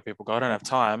that, where people go, I don't have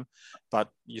time, but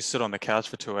you sit on the couch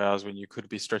for 2 hours when you could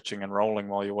be stretching and rolling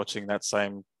while you're watching that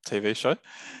same TV show.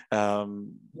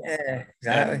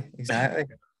 Yeah, exactly.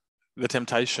 The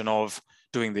temptation of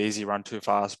doing the easy run too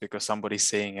fast because somebody's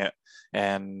seeing it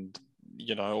and,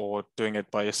 or doing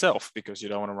it by yourself because you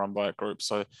don't want to run by a group.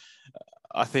 So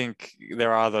I think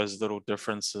there are those little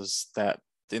differences that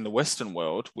in the Western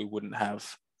world we wouldn't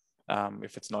have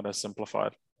if it's not as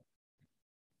simplified.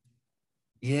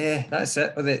 Yeah, that's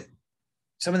it.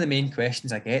 Some of the main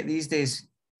questions I get these days,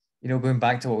 going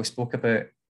back to what we spoke about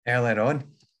earlier on,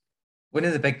 one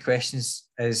of the big questions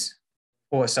is,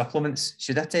 what supplements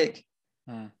should I take?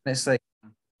 And it's like,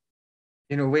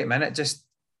 wait a minute, just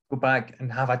go back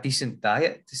and have a decent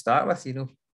diet to start with,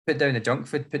 put down the junk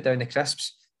food, put down the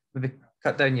crisps, maybe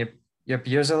cut down your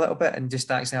beers a little bit and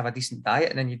just actually have a decent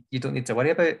diet, and then you don't need to worry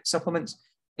about supplements.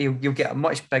 You'll get a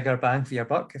much bigger bang for your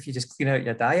buck if you just clean out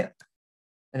your diet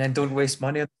and then don't waste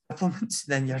money on supplements,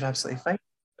 then you're absolutely fine.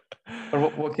 Or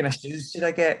what kind of shoes should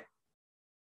I get?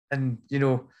 And, you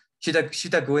know,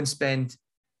 should I go and spend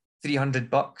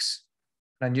 $300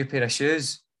 on a new pair of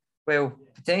shoes? Well,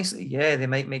 potentially, yeah, they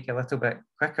might make you a little bit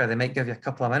quicker. They might give you a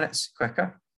couple of minutes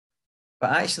quicker.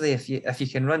 But actually, if you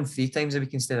can run 3 times a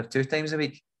week instead of 2 times a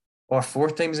week, or 4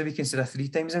 times a week instead of 3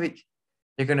 times a week,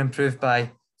 you're going to improve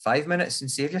by 5 minutes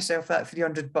and save yourself that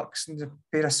 $300 and a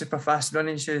pair of super fast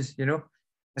running shoes. You know,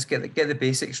 let's get the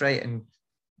basics right and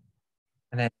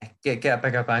get a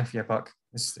bigger bang for your buck.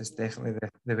 It's definitely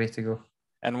the way to go.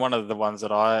 And one of the ones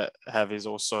that I have is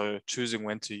also choosing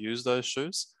when to use those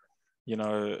shoes. You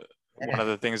know, one of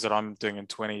the things that I'm doing in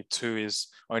 22 is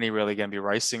only really going to be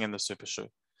racing in the super shoe.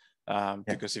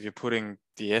 Because if you're putting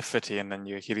the effort in and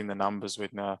you're hitting the numbers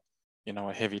with a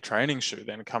heavy training shoe,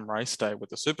 then come race day with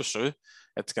the super shoe,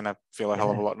 it's going to feel a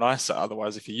hell of a lot nicer.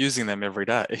 Otherwise, if you're using them every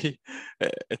day,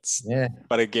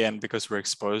 but again, because we're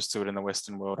exposed to it in the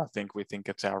Western world, I think we think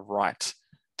it's our right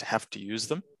to have to use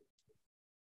them.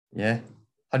 Yeah,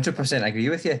 100% agree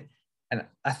with you. And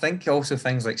I think also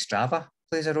things like Strava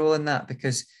plays a role in that,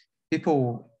 because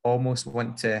people almost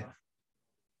want to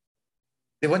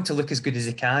look as good as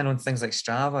they can on things like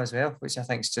Strava as well, which I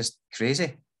think is just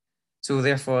crazy. So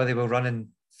therefore they will run in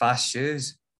fast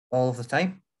shoes all of the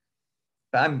time.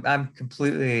 But I'm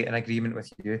completely in agreement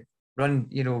with you. Run,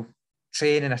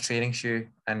 train in a training shoe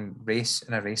and race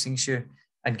in a racing shoe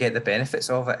and get the benefits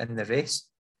of it in the race.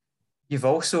 You've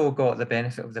also got the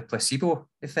benefit of the placebo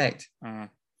effect. So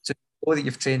you know that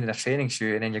you've trained in a training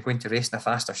shoe and then you're going to race in a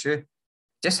faster shoe.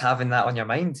 Just having that on your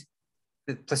mind,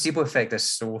 the placebo effect is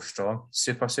so strong,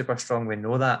 super, super strong. We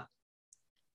know that.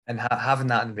 And having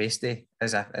that in race day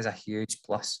is a huge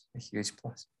plus, a huge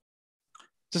plus.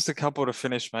 Just a couple to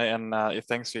finish, mate, and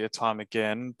thanks for your time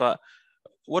again. But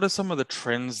what are some of the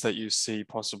trends that you see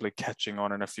possibly catching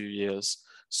on in a few years?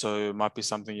 So it might be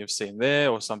something you've seen there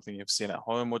or something you've seen at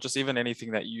home, or just even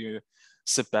anything that you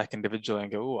sit back individually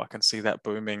and go, oh, I can see that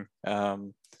booming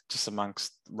just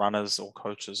amongst runners or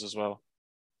coaches as well.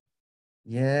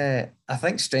 Yeah, I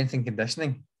think strength and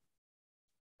conditioning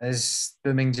is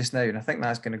booming just now, and I think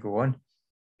that's going to go on.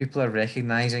 People are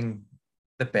recognizing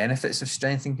the benefits of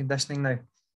strength and conditioning now.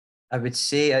 I would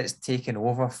say it's taken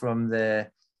over from the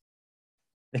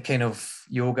kind of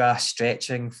yoga,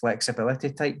 stretching,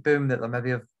 flexibility type boom that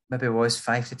there maybe was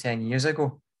 5 to 10 years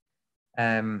ago.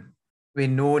 We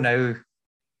know now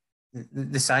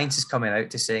the science is coming out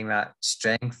to saying that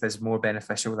strength is more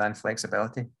beneficial than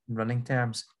flexibility in running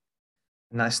terms,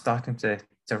 and that's starting to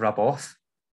rub off.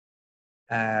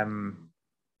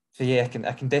 So yeah,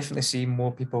 I can definitely see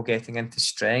more people getting into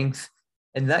strength,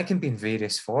 and that can be in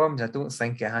various forms. I don't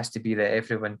think it has to be that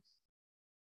everyone,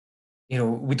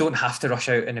 we don't have to rush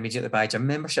out and immediately buy a gym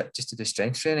membership just to do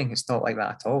strength training. It's not like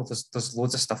that at all. There's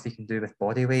loads of stuff you can do with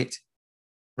body weight.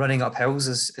 Running up hills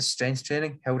is strength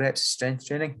training. Hill reps is strength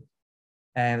training.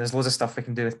 And there's loads of stuff we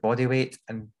can do with body weight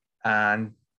and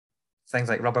things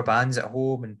like rubber bands at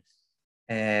home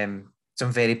and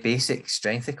some very basic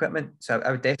strength equipment. So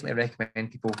I would definitely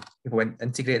recommend people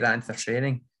integrate that into their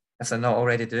training if they're not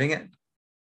already doing it.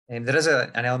 There is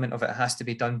an element of it has to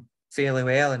be done fairly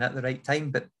well and at the right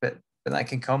time, but that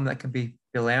can be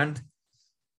learned.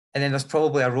 And then there's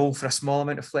probably a role for a small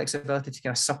amount of flexibility to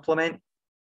kind of supplement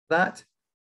that.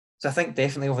 So I think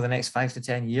definitely over the next 5 to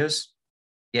 10 years,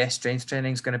 yes, strength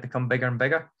training is going to become bigger and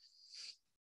bigger.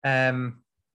 Other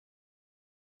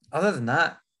than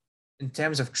that, in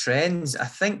terms of trends, I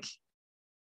think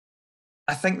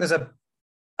there's a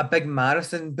big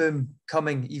marathon boom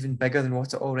coming, even bigger than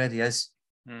what it already is,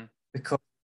 because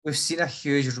we've seen a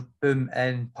huge boom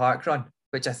in parkrun,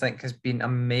 which I think has been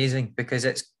amazing because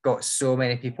it's got so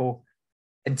many people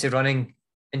into running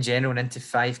in general and into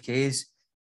 5Ks.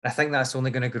 And I think that's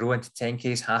only going to grow into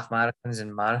 10Ks, half marathons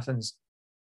and marathons.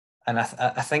 And I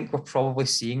think we're probably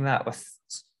seeing that with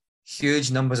huge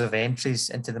numbers of entries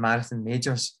into the marathon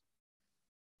majors.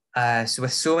 So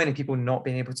with so many people not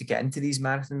being able to get into these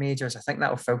marathon majors, I think that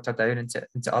will filter down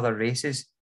into other races.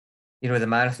 The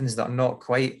marathons that are not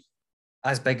quite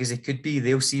as big as they could be,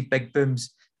 they'll see big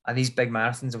booms, and these big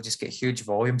marathons will just get huge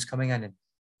volumes coming in. And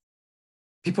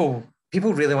people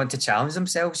really want to challenge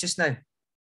themselves just now.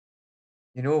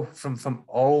 From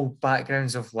all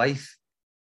backgrounds of life.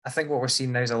 I think what we're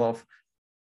seeing now is a lot of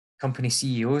company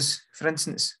CEOs, for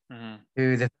instance,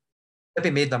 who they've maybe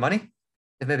made their money.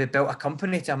 They've maybe built a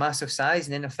company to a massive size,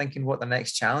 and then they're thinking what their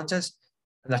next challenge is.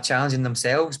 And they're challenging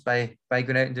themselves by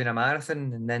going out and doing a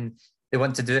marathon, and then they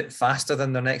want to do it faster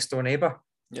than their next door neighbour.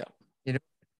 Yeah.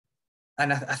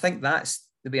 And I think that's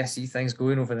the way I see things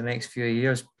going over the next few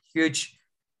years. Huge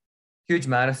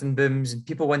marathon booms and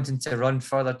people wanting to run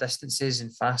further distances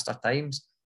and faster times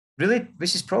really,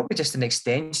 which is probably just an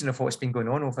extension of what's been going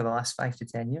on over the last 5 to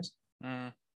 10 years.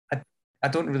 I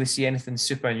don't really see anything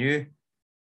super new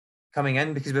coming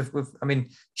in, because I mean,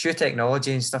 shoe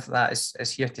technology and stuff like that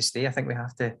is here to stay. I think we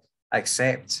have to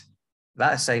accept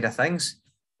that side of things,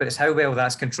 but it's how well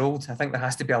that's controlled. I think there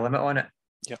has to be a limit on it.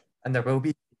 Yeah. And there will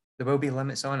be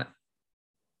limits on it.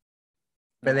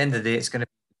 But at the end of the day, it's going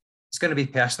to be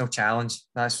personal challenge.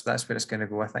 That's where it's going to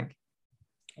go, I think.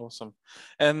 Awesome.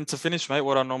 And to finish, mate,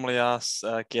 what I normally ask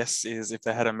guests is if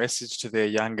they had a message to their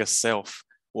younger self,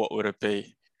 what would it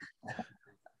be?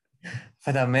 If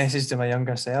I had a message to my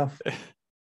younger self,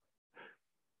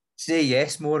 say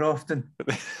yes more often.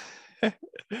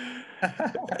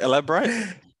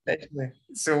 Elaborate.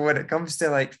 So when it comes to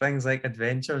like things like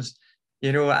adventures,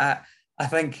 you know, I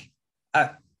think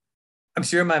I'm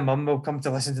sure my mum will come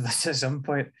to listen to this at some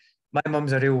point. My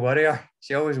mum's a real worrier.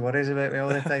 She always worries about me all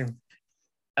the time.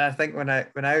 And I think when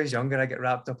I was younger, I get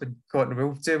wrapped up in cotton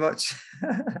wool too much.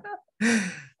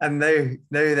 And now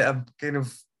that I'm kind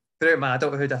of throughout my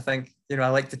adulthood, I think, you know, I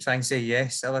like to try and say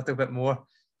yes a little bit more.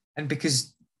 And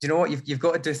because, you know what, you've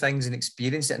got to do things and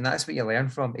experience it, and that's what you learn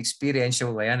from.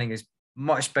 Experiential learning is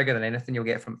much bigger than anything you'll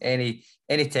get from any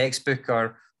textbook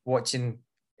or watching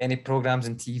any programs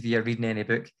on TV or reading any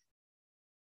book.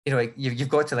 You know, you've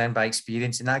got to learn by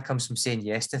experience, and that comes from saying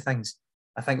yes to things.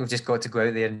 I think we've just got to go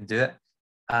out there and do it.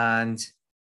 And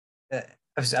I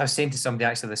was saying to somebody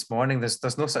actually this morning,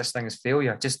 there's no such thing as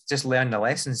failure. Just learn the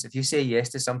lessons. If you say yes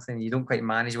to something and you don't quite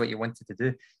manage what you wanted to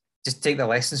do, just take the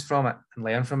lessons from it and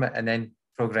learn from it, and then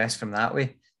progress from that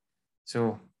way.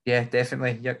 So yeah,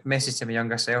 definitely. Your message to my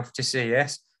younger self: just say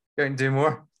yes, go out and do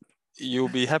more. You'll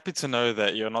be happy to know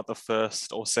that you're not the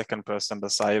first or second person to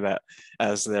say that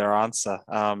as their answer.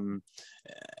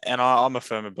 And I'm a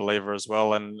firm believer as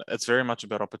well. And it's very much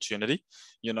about opportunity,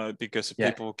 you know, because if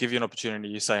people give you an opportunity,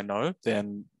 you say no,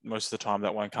 then most of the time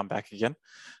that won't come back again.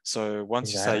 So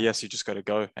once you say yes, you just got to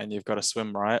go, and you've got to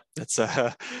swim, right? It's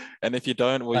and if you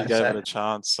don't, well, you gave it a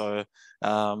chance. So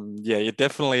yeah, you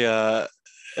definitely,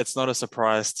 it's not a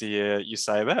surprise to you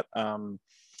say that.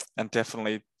 And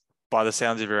definitely, by the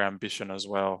sounds of your ambition as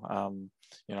well,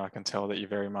 you know, I can tell that you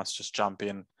very much just jump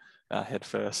in head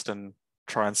first and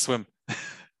try and swim.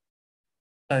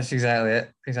 That's exactly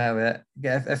it. Exactly it.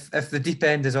 Yeah, if the deep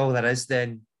end is all there is,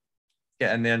 then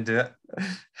get in there and do it.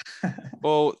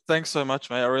 Well, thanks so much,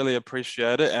 mate. I really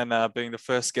appreciate it, and being the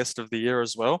first guest of the year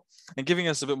as well, and giving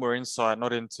us a bit more insight,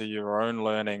 not into your own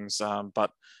learnings,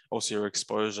 but also your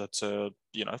exposure to,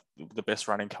 you know, the best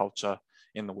running culture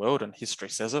in the world, and history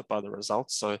says it by the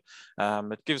results. So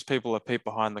it gives people a peek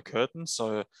behind the curtain.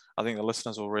 So I think the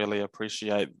listeners will really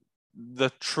appreciate the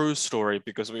true story,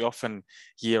 because we often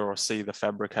hear or see the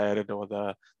fabricated or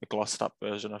the glossed up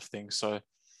version of things. So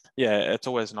yeah, it's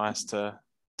always nice to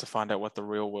find out what the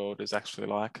real world is actually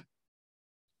like.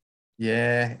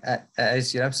 Yeah, it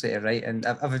is. You're absolutely right. And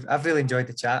I've really enjoyed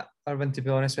the chat, Irwin, to be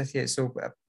honest with you. It's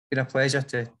been a pleasure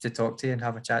to talk to you and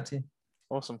have a chat to you.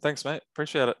 Awesome. Thanks, mate.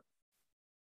 Appreciate it.